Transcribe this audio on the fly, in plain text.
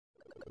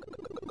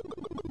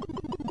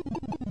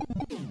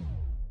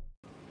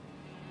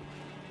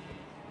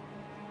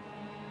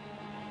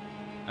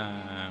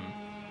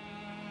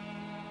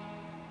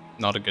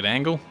Not a good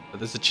angle, but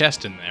there's a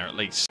chest in there at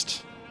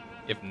least,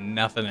 if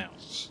nothing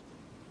else.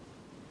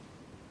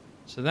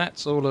 So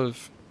that's all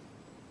of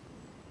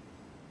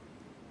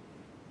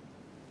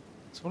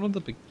the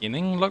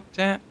beginning looked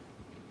at,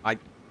 I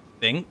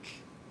think.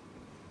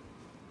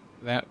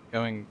 Without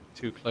going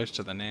too close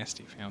to the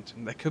nasty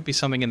fountain. There could be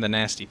something in the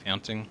nasty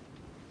fountain,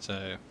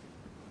 so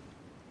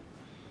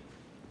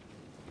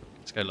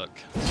let's go look.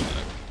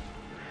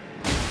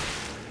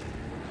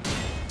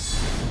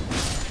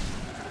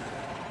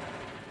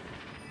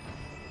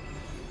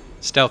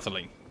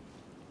 Stealthily.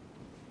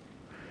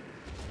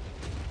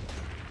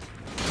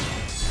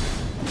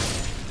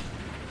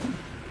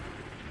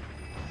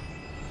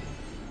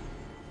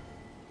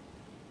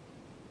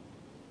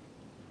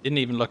 Didn't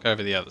even look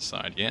over the other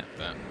side yet,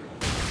 but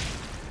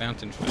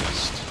fountain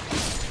first.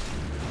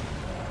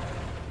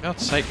 For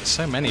God's sake, there's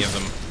so many of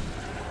them.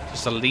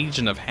 Just a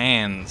legion of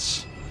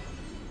hands.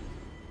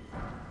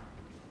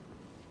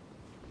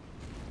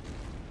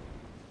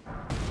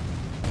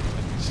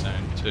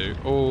 Stone 2.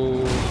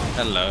 Oh,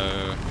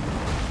 hello.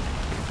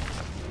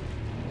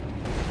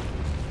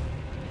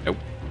 Nope.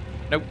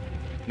 Nope.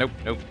 Nope.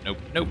 Nope. Nope.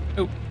 Nope.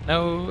 Nope.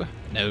 No.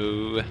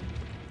 No.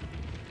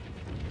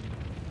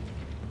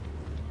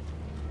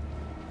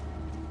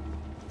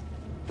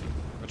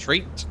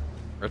 Retreat.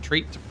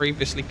 Retreat to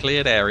previously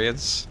cleared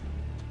areas.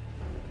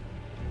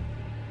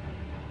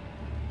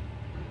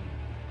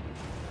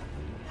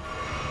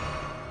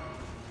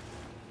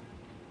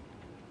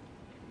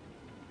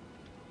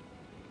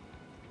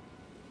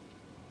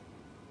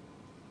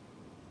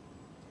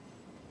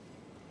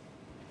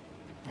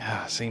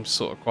 Seems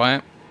sort of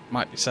quiet.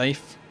 Might be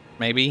safe.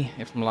 Maybe,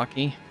 if I'm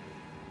lucky.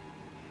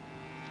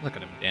 Look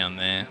at him down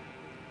there.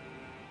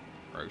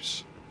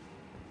 Gross.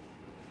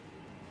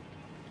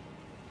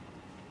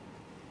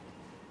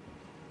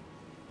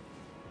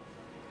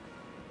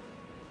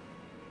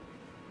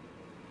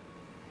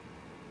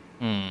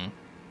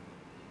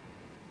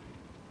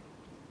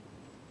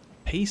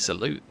 Piece of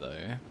loot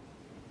though.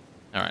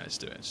 Alright, let's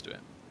do it, let's do it.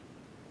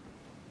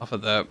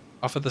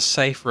 Off of the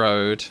safe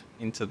road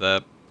into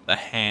the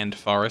hand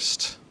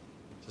forest.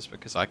 Just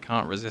because I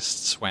can't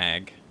resist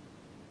swag.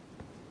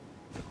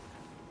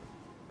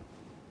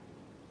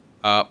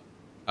 Up.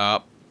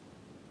 Up.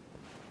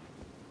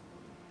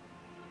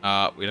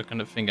 We're looking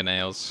at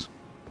fingernails.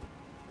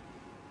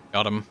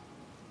 Got him.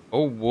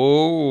 Oh,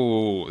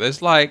 whoa.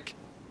 There's like...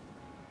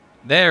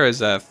 There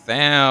is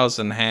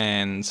 1,000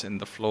 hands in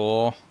the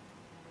floor.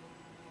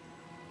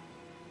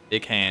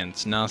 Big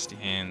hands. Nasty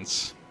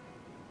hands.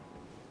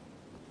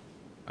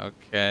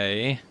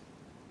 Okay.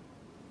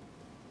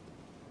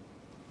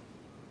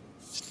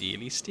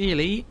 Steely,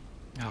 steely.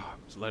 Oh,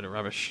 it was a load of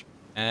rubbish.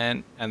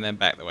 And then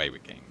back the way we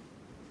came.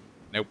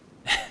 Nope.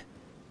 I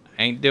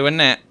ain't doing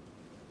that.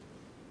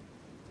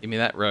 Give me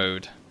that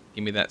road.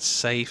 Give me that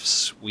safe,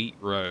 sweet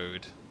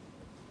road.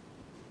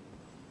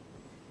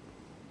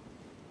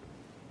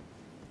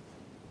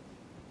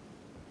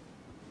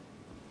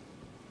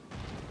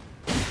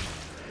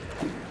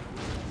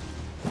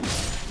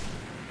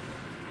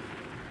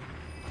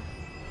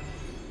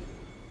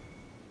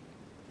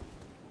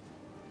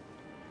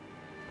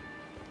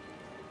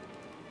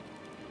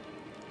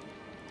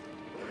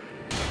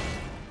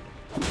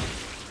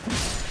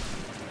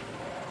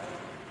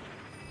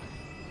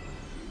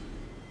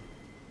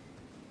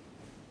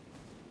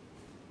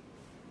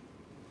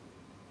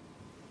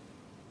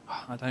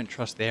 I don't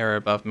trust the area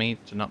above me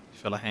to not be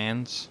full of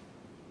hands.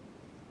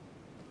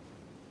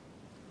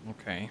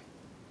 Okay.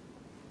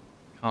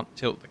 Can't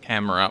tilt the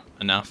camera up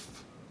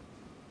enough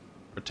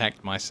to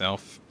protect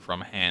myself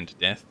from hand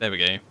death. There we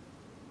go.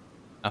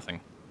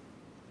 Nothing.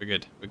 We're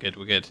good. We're good.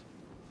 We're good.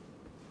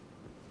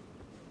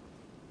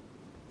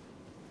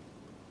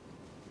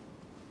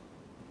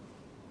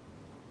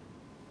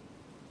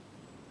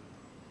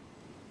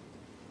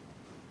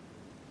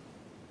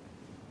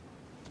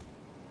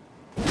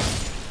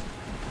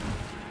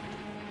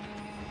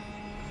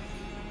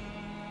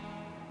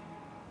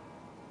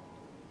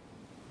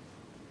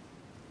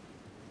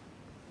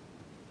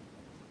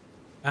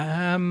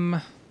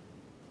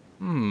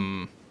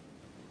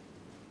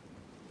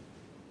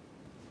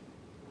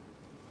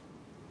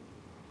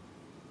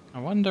 I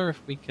wonder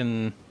if we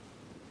can,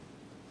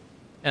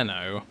 you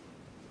know,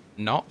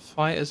 not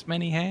fight as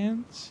many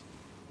hands?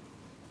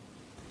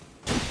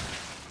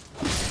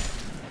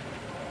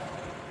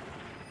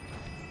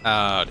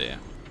 Oh dear.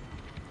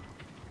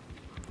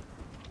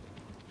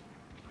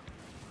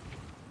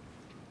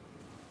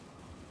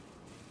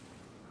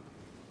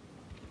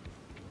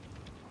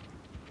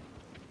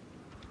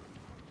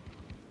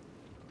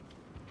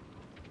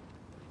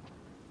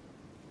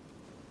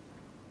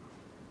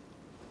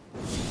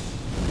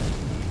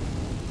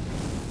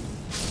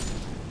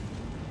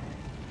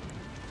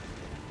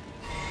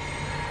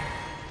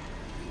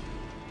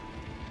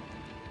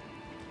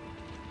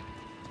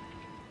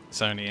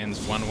 This only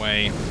ends one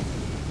way.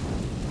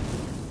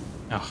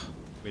 Oh,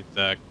 with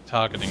the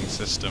targeting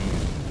system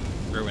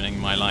ruining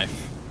my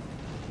life.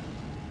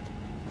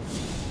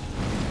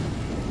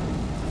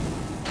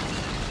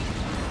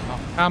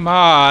 Come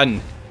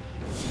on!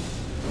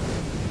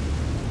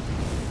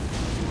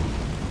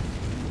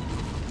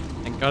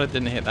 Thank God it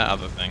didn't hit that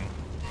other thing.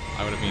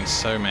 I would have been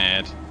so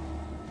mad.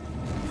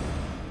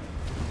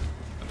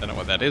 I don't know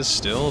what that is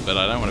still, but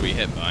I don't want to be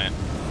hit by it.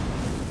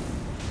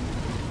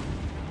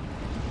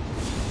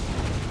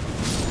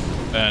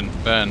 Burn,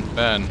 burn,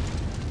 burn.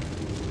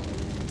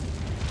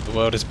 The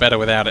world is better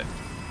without it.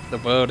 The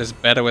world is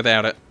better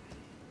without it.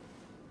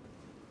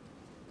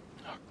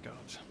 Oh God.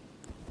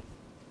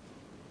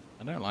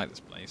 I don't like this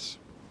place.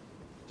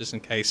 Just in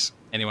case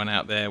anyone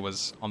out there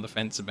was on the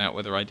fence about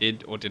whether I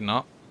did or did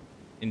not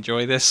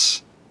enjoy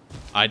this,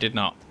 I did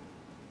not.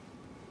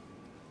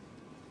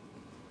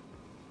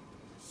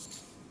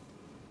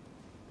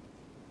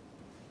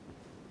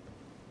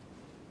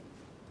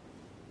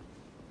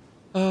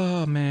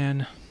 Oh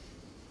man.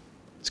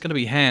 It's gonna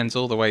be hands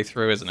all the way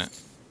through, isn't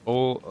it?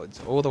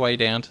 It's all the way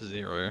down to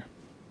 0.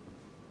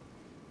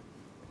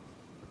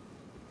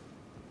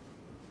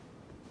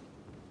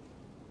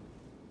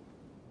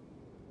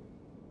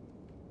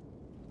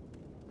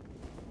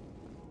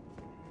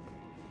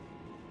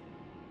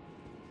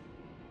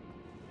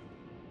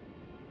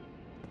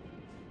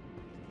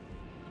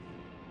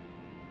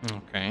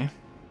 Okay.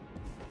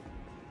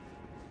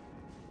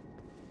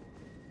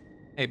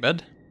 Hey,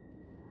 bud.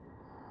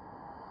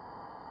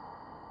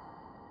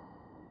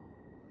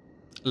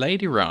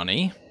 Lady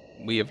Rani,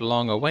 we have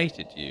long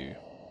awaited you.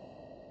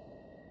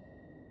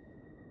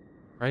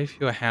 Pray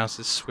for your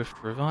house's swift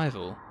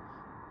revival.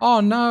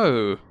 Oh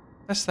no!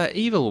 That's that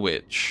evil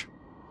witch.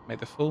 May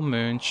the full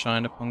moon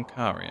shine upon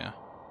Caria.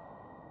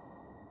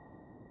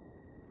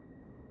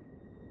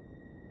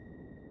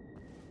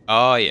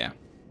 Oh yeah.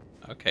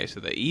 Okay, so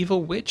the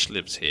evil witch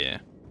lives here.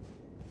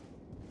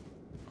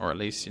 Or at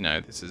least, you know,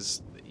 this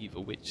is the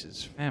evil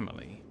witch's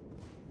family.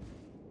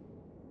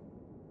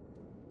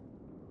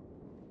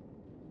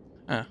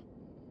 Huh.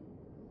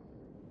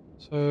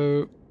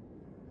 So,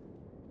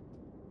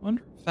 I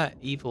wonder if that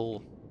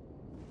evil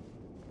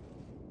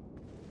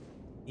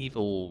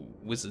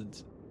wizard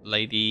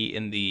lady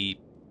in the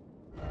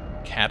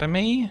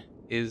academy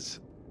is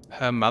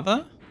her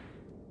mother?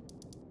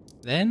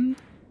 Then?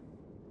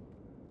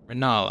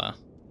 Renala.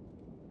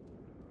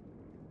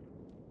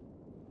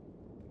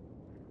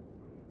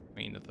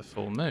 Queen of the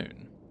full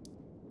moon.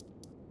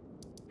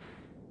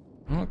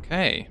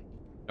 Okay.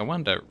 No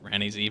wonder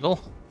Rani's evil.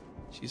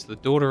 She's the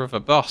daughter of a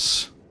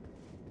boss.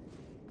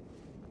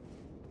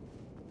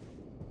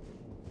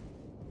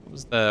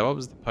 What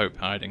was the Pope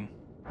hiding?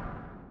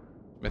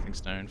 Smithing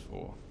stone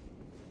for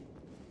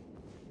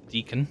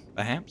Deacon,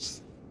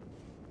 perhaps?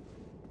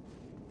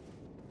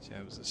 So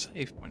there was a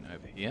save point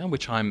over here,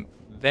 which I'm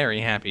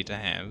very happy to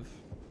have.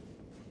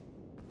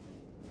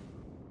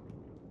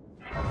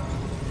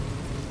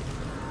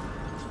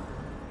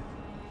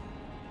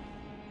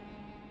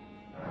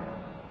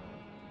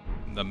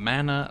 The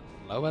mana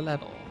lower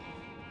level.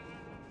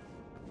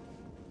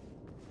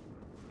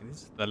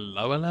 Is this the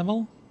lower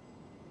level?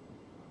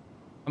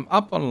 I'm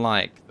up on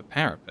like the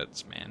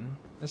parapets, man.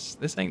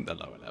 This ain't the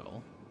lower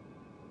level.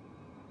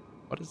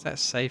 What is that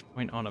save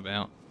point on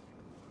about?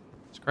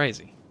 It's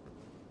crazy.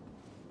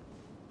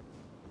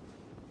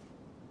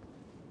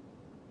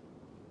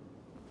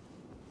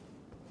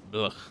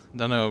 Ugh.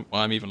 Don't know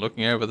why I'm even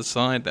looking over the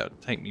side. That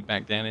would take me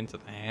back down into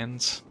the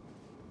hands.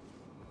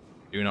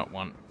 Do not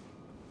want.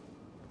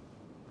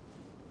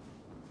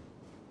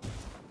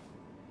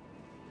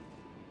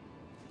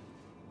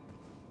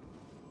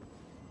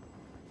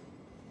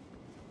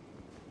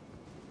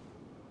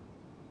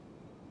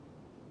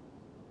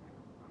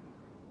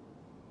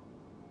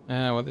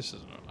 Well, this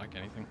doesn't look like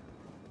anything.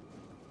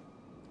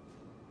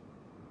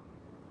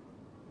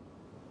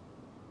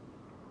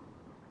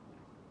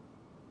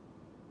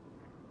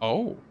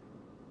 Oh.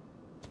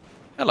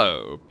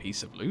 Hello,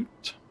 piece of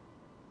loot.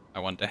 I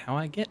wonder how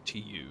I get to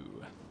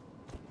you.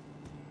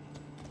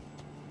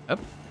 Up.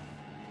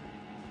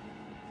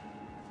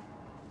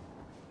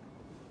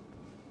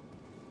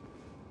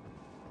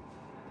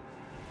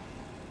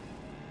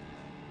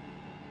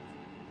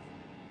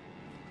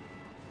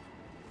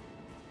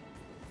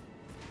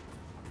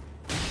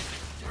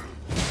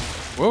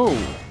 Whoa.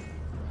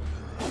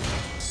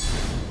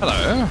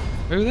 Hello.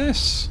 Who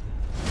this?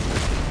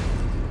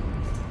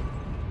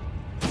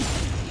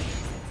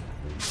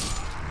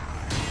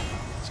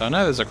 So I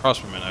know there's a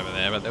crossbowman over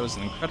there, but there was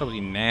an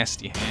incredibly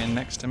nasty hand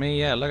next to me.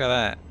 Yeah, look at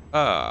that.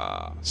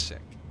 Ah,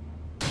 sick.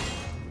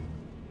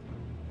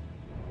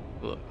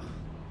 Ugh.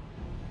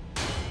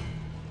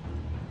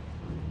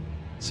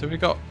 So we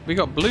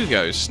got blue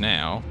ghosts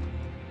now.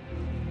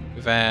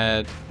 We've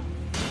had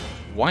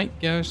white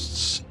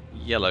ghosts,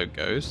 yellow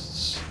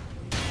ghosts,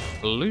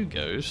 blue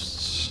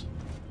ghosts.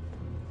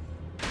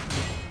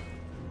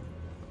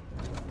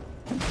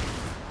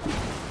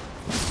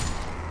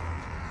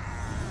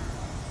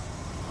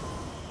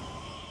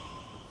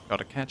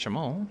 Gotta catch them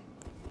all.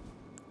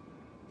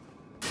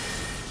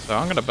 So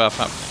I'm gonna buff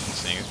up things,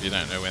 seeing as you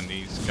don't know when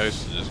these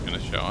ghosts are just gonna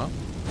show up.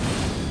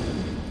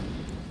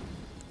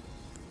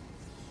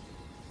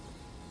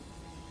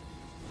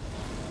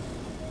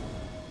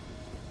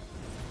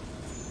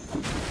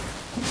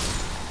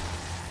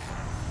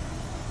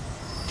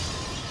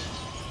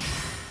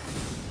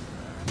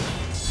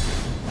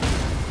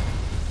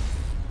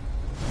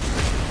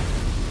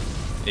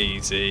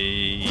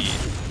 Easy.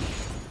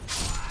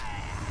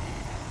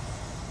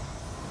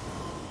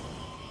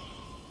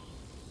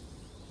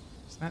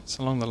 So that's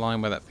along the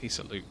line where that piece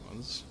of loot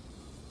was.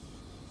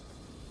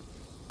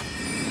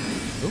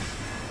 Oop.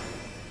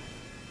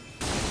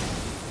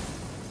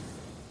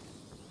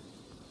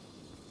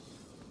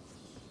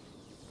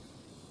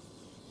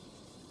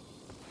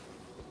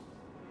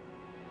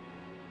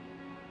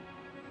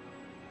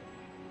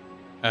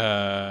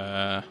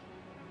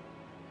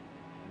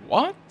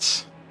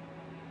 What?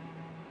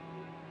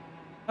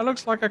 That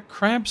looks like a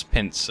crab's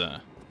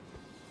pincer.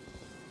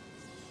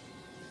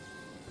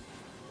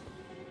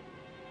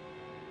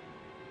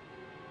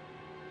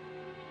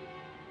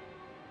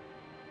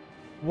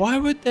 Why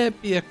would there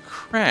be a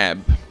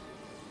crab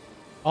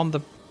on the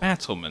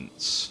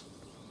battlements?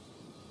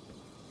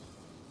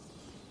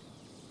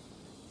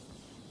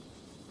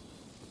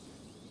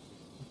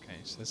 Okay,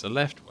 so there's a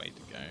left way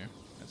to go.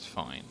 That's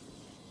fine.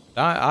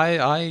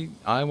 I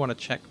want to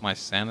check my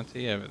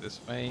sanity over this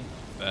way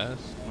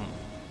first.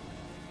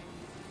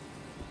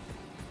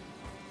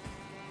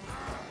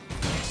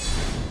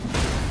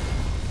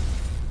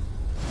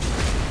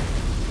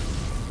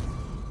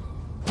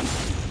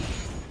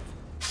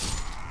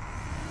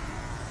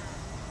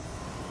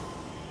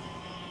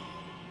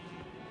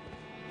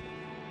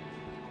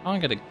 I'll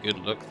get a good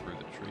look through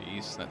the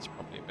trees. That's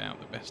probably about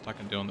the best I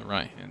can do on the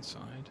right-hand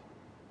side.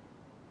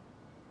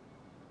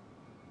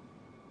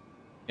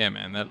 Yeah,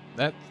 man,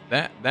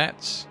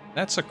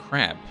 that's a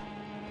crab.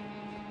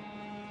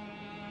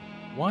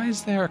 Why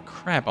is there a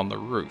crab on the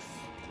roof?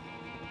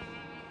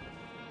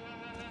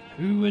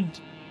 Who would...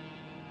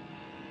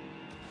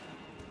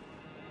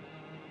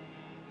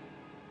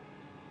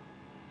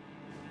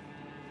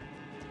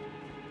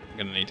 I'm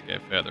gonna need to go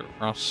further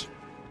across.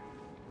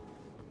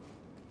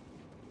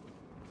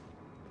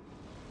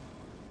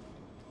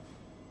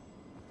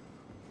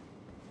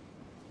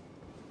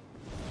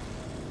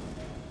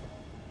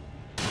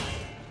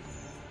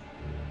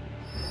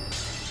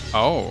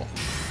 Oh.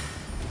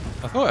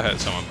 I thought I heard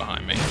someone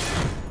behind me.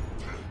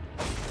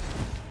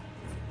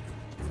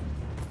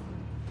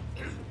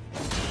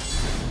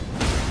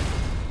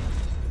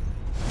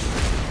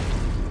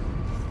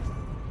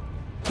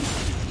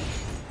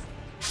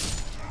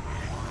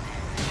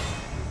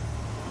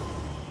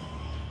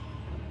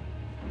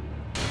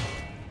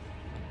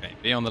 Okay,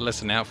 be on the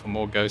listen out for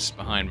more ghosts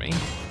behind me.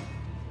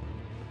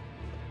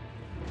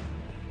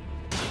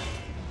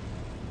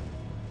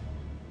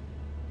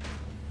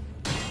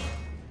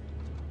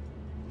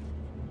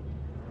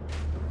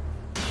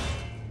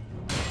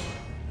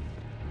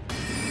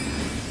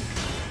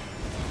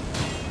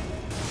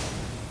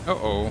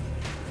 Uh-oh.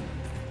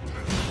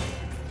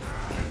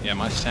 Yeah,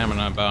 my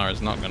stamina bar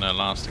is not going to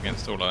last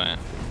against all of that.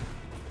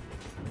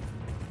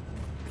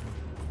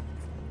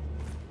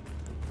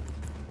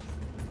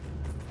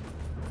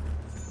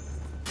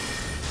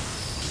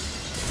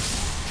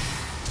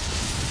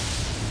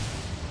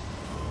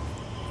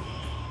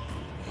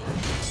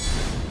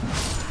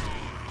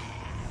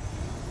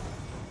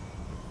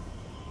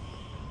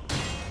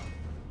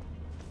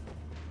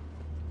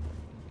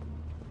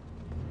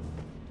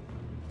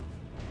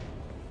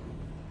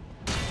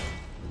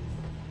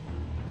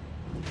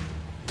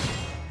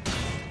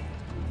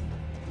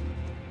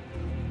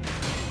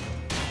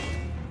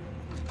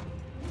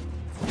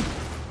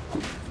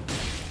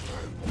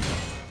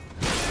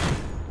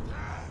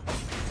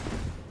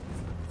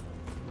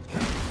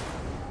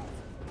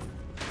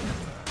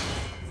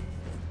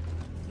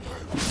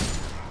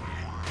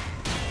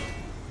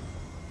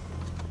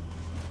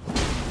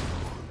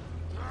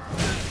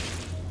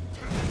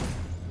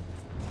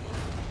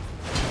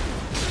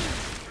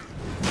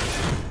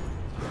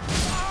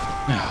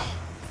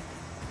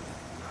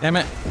 Damn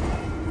it.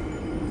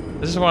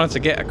 I just wanted to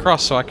get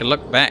across so I could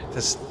look back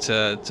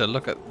to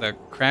look at the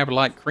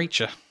crab-like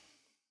creature.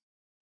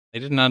 They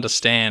didn't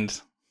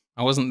understand.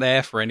 I wasn't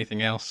there for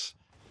anything else.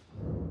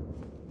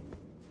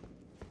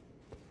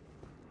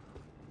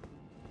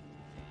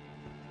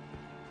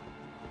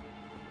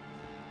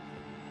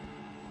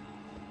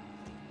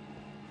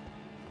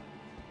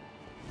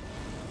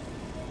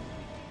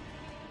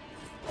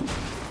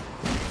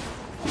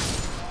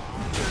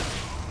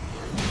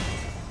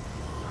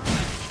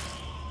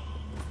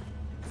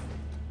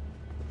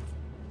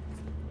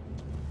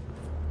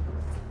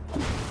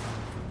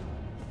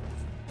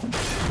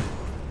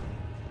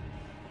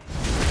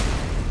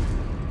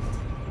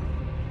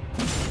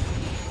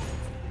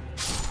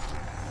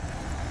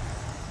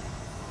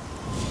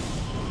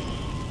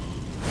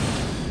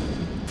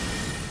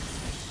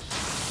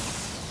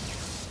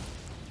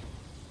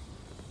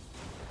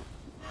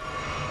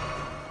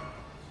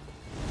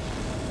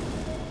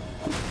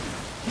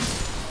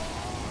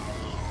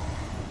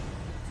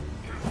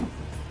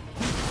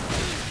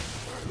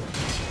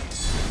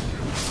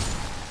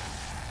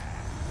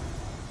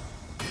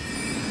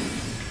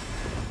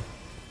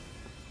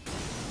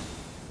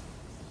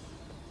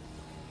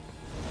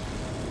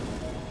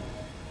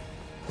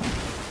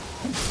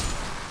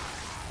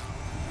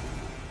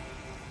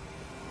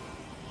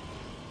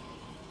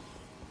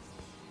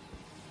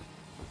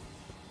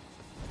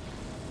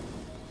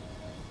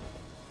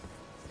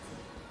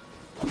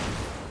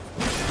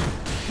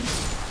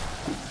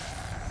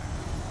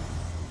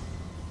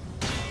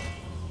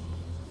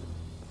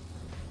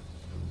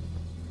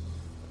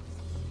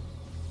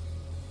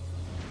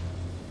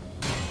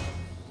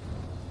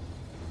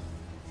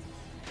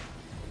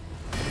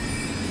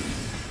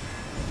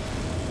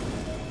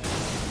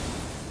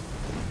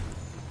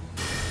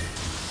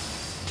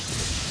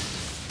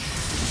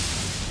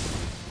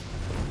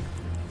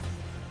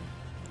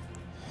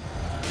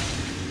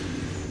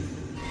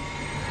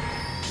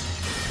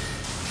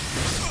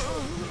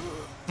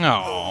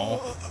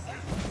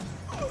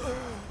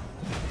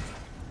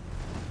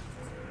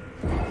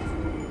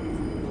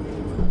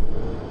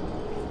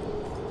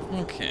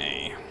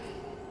 Okay.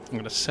 I'm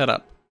going to set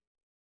up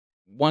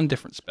one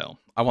different spell.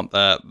 I want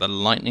the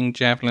lightning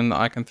javelin that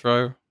I can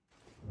throw.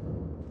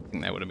 I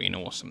think that would have been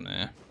awesome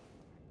there.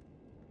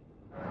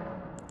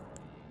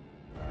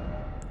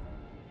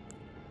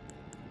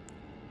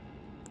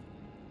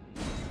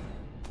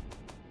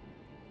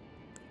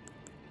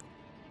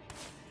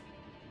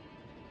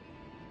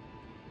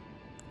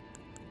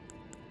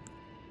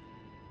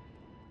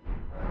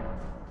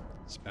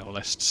 Spell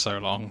list so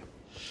long.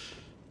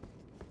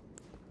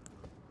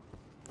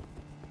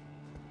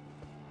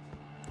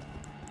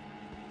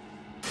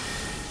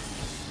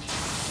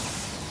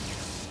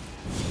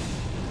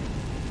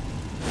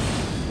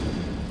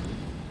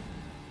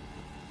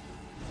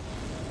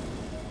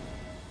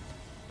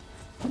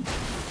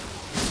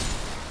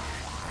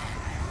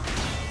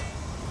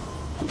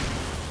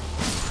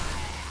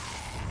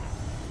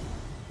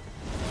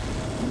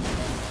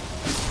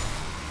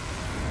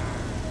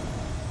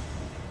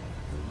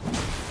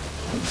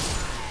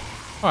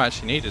 Oh, I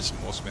actually needed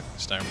some more smithing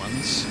stone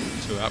ones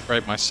to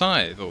upgrade my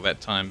scythe all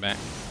that time back.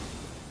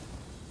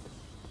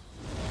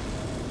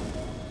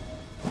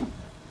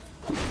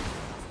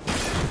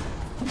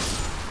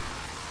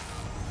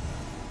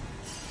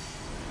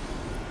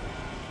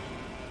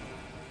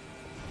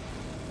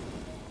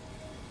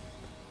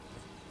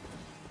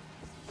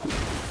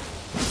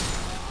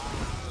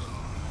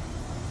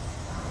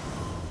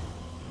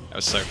 That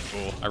was so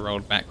cool. I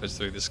rolled backwards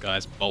through this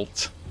guy's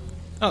bolt.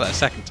 Not that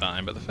second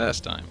time, but the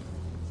first time.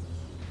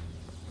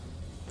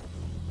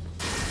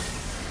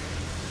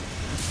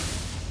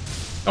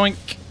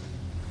 Doink!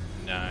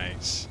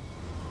 Nice.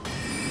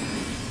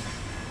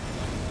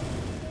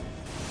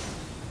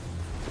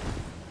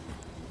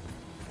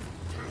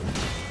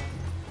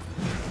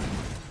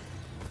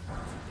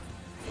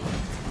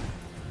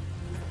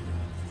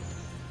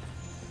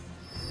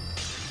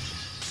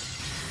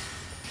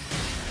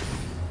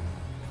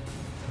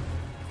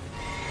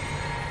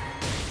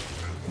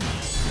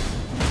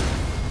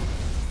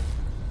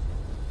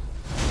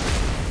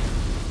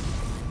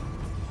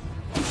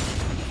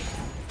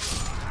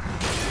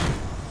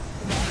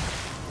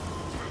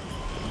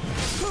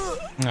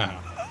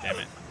 Oh, damn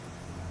it.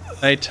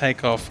 They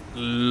take off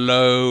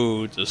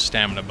loads of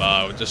stamina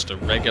bar with just a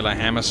regular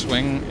hammer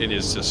swing. It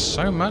is just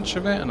so much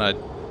of it, and I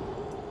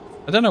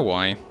don't know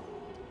why.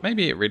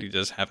 Maybe it really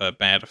does have a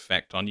bad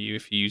effect on you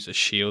if you use a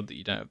shield that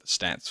you don't have the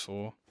stats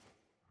for.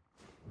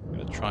 I'm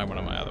going to try one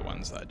of my other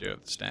ones that I do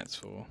have the stats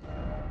for.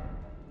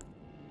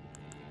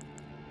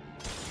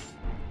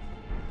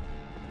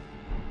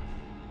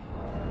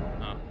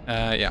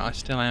 Oh, yeah, I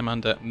still am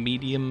under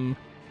medium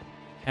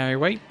carry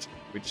weight,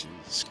 which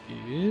is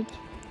good.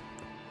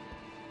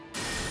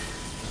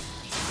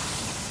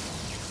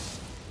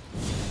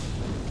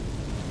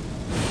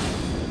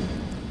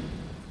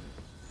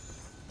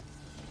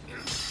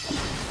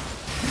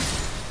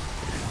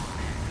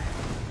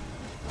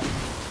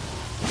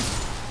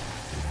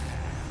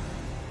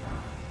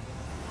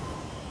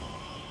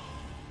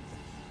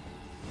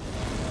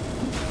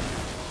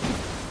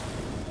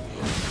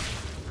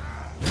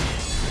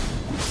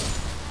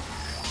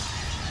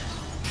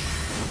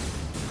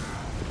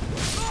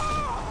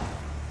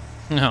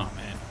 Oh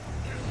man,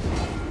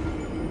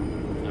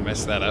 I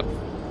messed that up.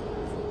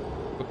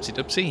 Whoopsie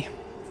doopsie.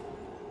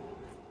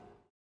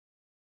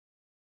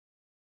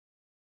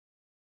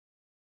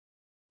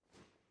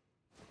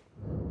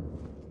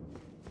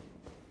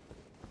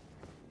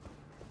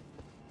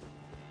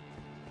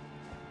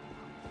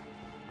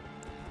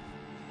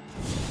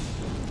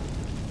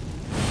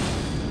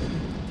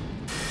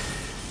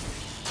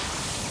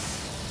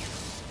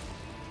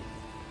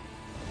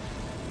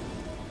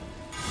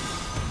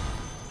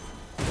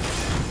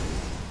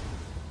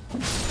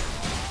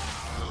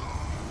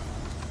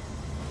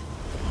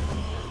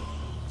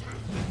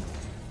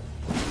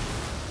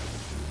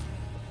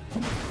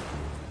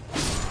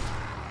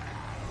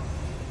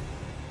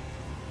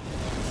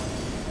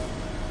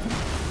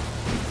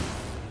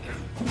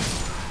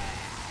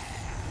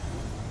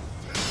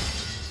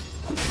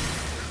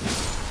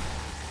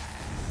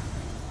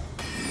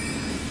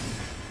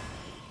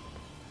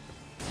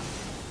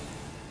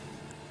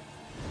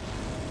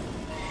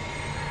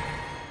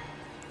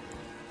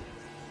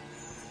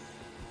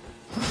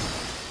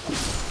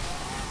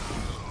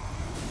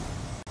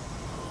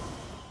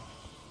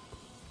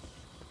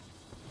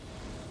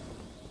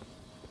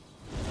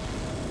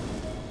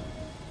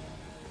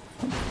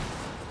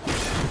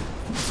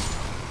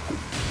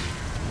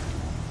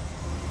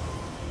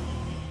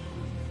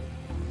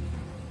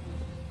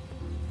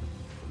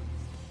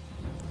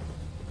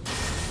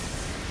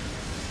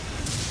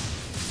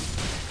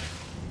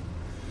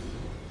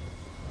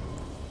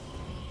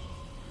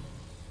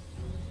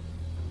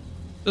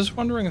 Just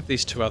wondering if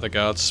these two other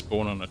guards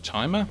spawn on a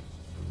timer,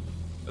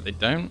 but they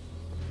don't,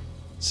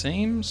 it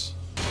seems.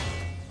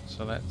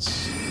 So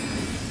let's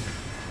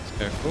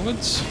go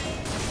forwards.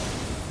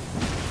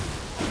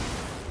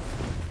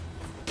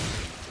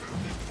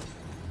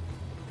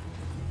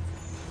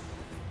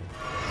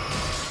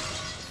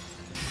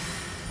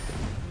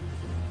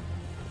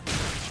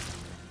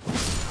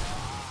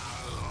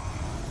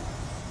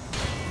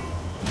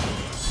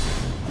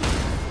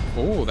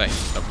 Oh, that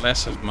used up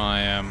less of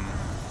my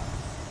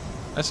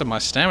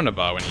stamina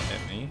bar when he hit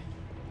me.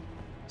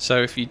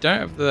 So if you don't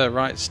have the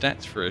right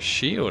stats for a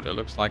shield, it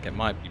looks like it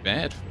might be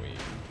bad for you.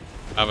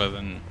 Other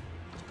than,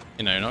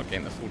 you know, not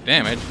getting the full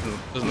damage,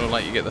 it doesn't look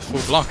like you get the full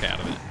block out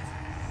of it.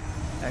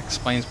 That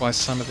explains why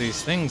some of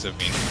these things have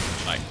been,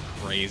 like,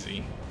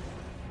 crazy.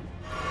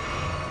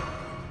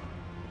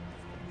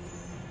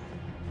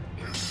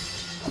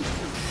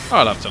 Oh,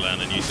 I love to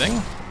learn a new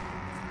thing.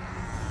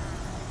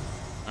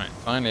 Alright,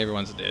 finally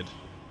everyone's dead.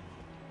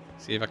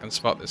 See if I can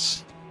spot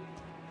this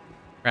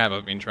crab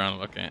I've been trying to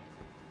look at.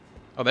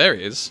 Oh, there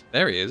he is.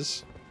 There he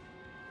is.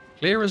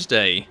 Clear as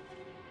day.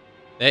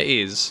 There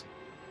is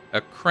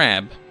a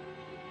crab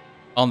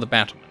on the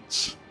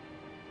battlements.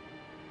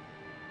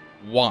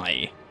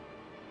 Why?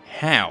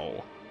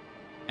 How?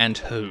 And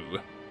who?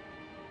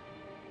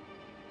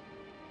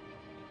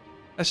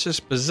 That's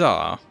just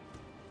bizarre.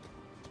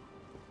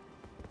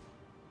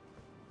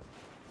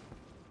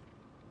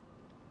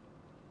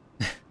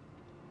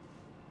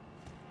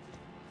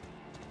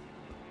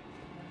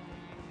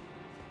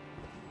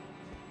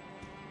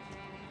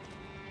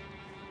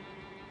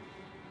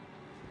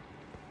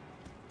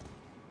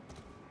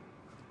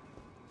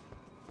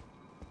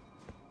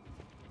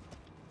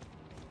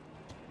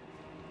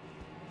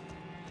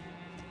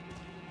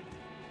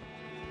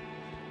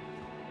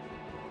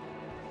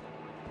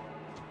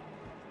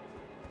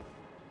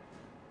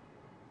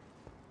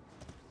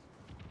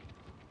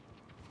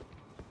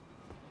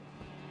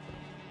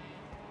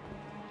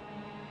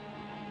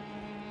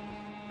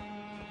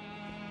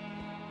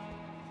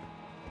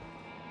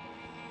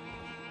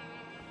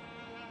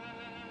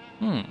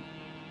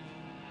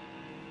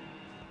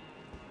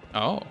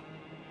 Oh.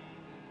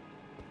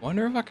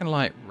 Wonder if I can,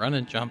 like, run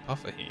and jump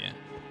off of here.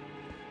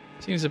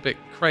 Seems a bit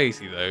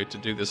crazy, though, to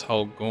do this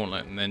whole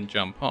gauntlet and then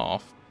jump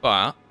off,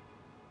 but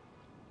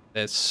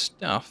there's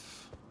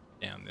stuff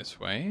down this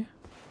way.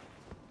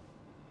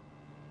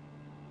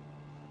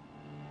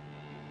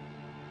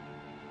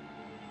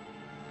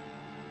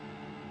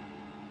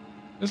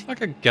 There's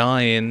like a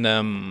guy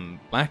in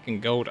black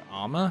and gold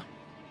armor.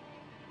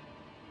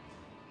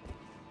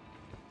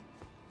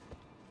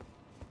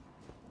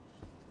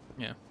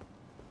 Yeah.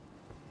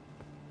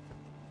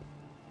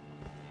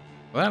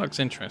 Well, that looks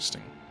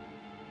interesting.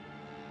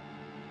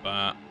 But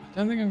I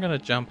don't think I'm going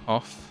to jump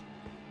off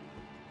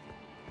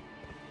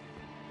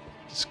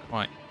just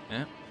quite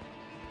yet.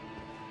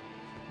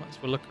 Might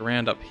as well look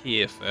around up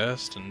here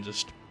first and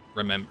just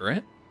remember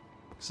it.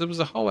 Because there was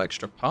a whole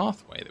extra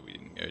pathway that we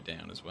didn't go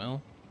down as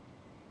well.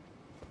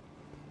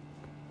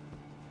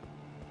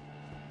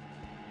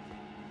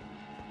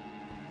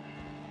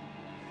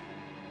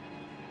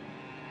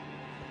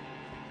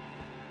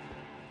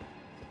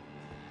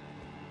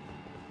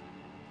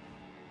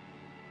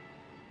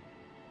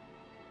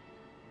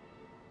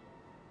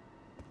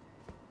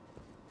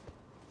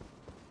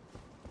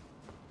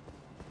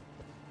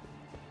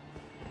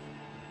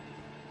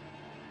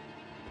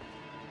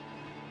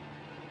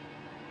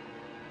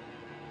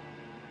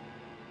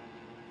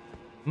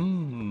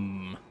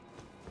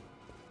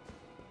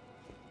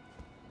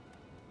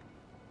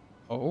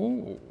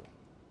 Oh.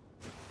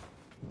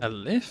 A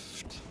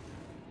lift?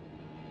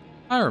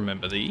 I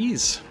remember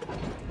these.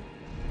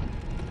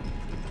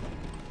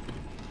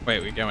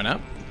 Wait, we're going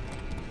up?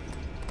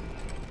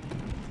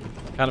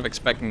 Kind of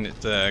expecting it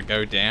to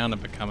go down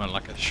and become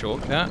like a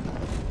shortcut.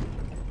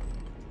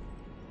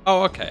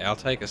 Oh, okay, I'll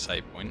take a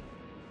save point.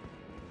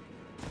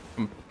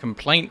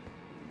 Complaint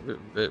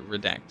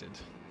redacted.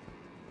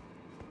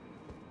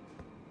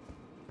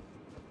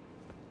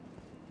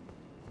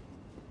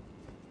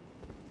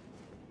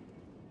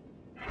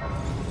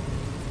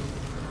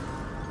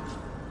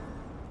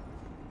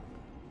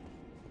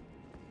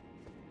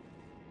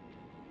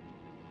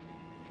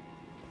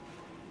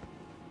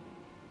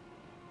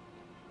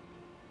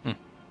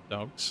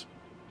 Dogs.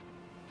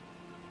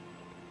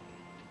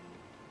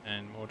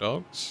 And more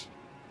dogs.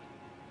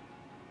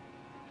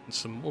 And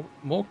some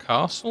more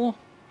castle.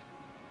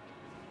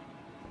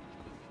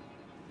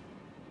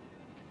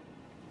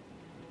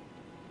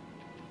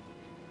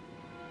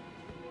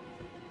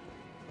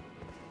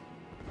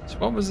 So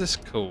what was this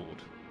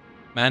called?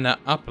 Mana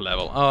upper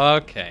level. Oh,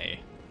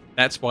 okay.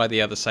 That's why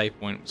the other save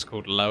point was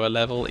called lower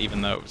level,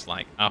 even though it was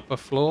like upper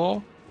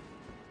floor.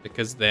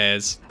 Because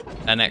there's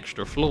an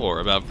extra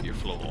floor above your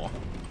floor.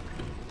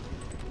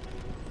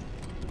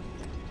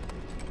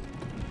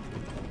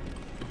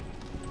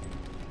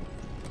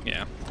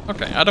 Yeah.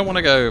 Okay, I don't want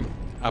to go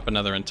up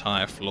another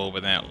entire floor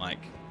without, like,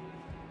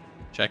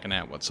 checking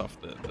out what's off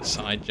the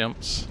side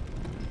jumps. Is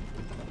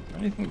there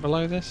anything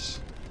below this?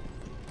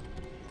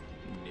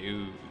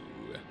 No.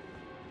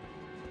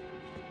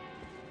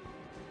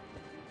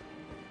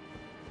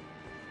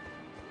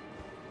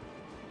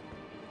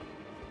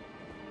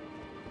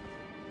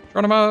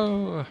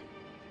 Geronimo!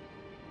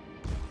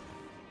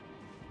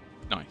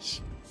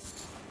 Nice.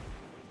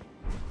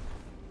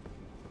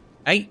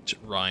 8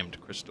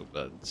 rhymed crystal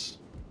buds.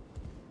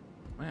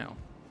 Wow.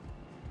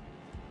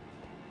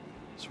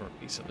 Saw a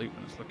piece of loot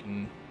when I was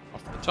looking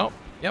off the top.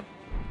 Yep.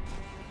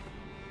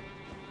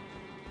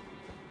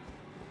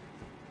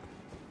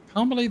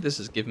 can't believe this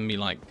has given me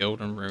like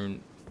golden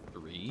rune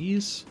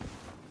 3s.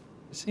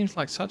 It seems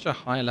like such a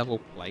high level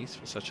place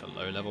for such a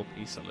low level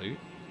piece of loot.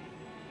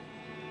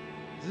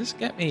 Does this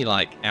get me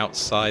like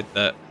outside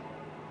the...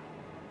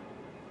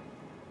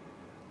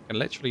 I can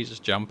literally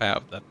just jump out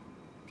of the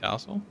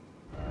castle?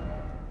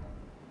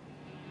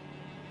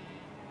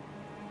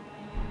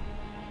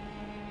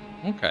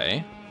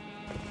 Okay.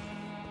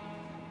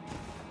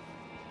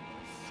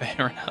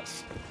 Fair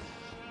enough.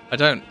 I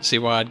don't see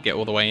why I'd get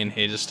all the way in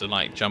here just to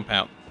like jump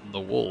out the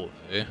wall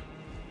though.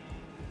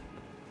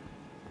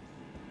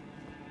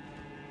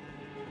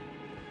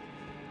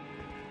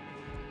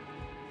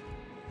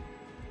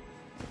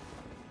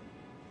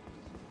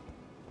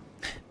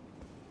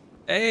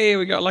 Hey,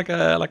 we got like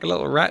a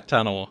little rat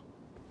tunnel.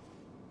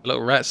 A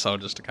little rat soul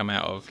just to come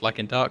out of, like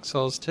in Dark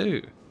Souls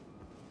 2.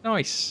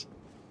 Nice.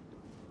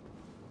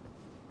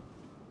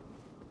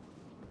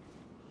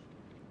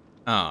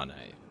 Oh no.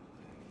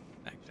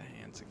 Back to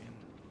hands again.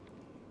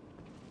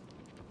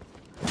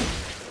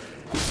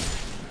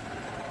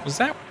 Was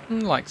that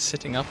one like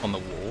sitting up on the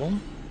wall?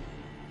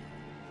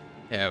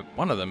 Yeah,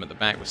 one of them at the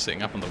back was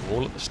sitting up on the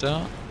wall at the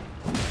start.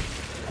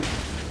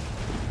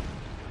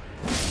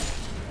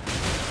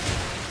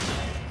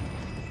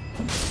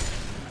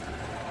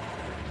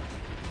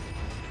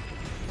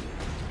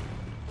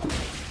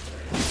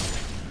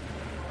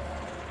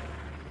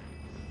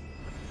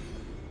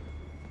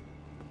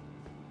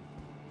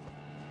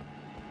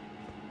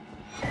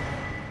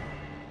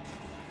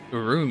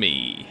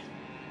 Urumi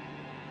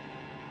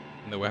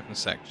in the weapon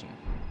section.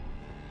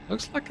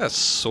 Looks like a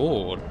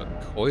sword,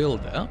 but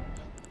coiled up.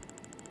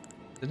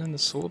 Is it in the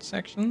sword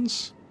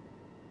sections?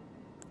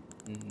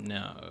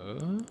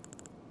 No.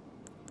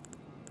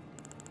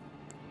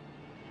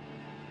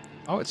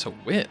 Oh, it's a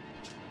whip.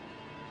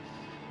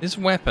 This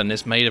weapon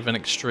is made of an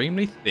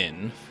extremely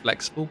thin,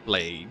 flexible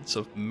blades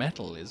of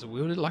metal. Is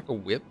wielded like a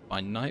whip by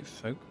night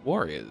folk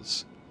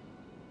warriors.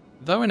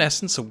 Though in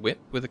essence a whip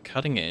with a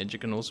cutting edge,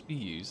 it can also be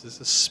used as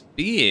a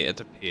spear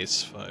to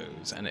pierce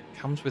foes, and it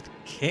comes with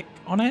kick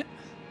on it?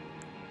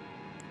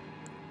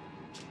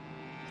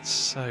 It's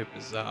so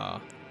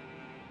bizarre.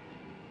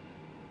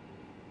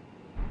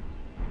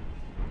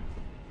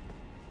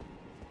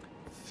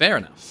 Fair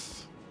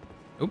enough.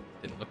 Oop,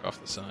 didn't look off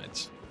the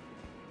sides.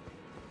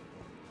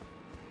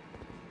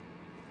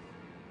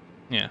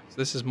 Yeah, so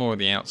this is more of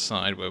the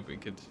outside where we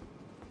could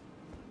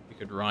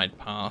ride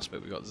past,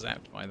 but we got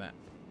zapped by that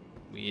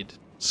weird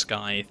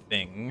sky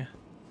thing.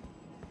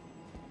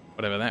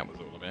 Whatever that was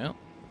all about.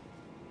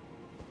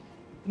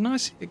 Didn't I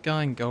see a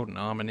guy in golden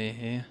armor near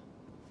here?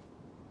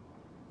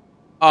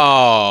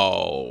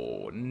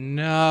 Oh,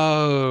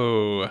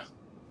 no.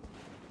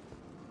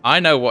 I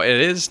know what it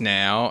is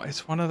now.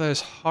 It's one of those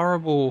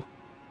horrible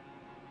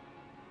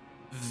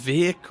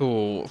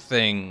vehicle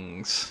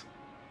things.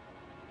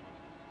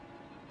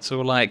 It's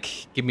all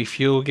like, give me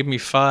fuel, give me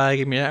fire,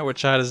 give me that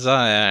which I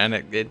desire, and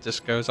it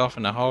just goes off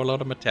in a whole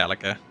lot of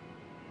Metallica.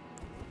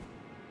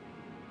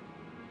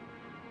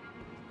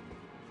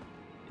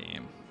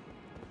 Damn.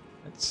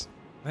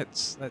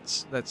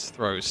 Let's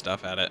throw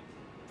stuff at it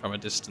from a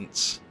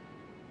distance.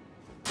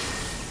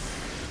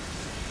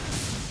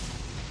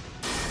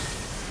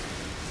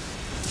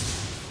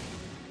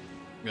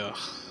 Ugh.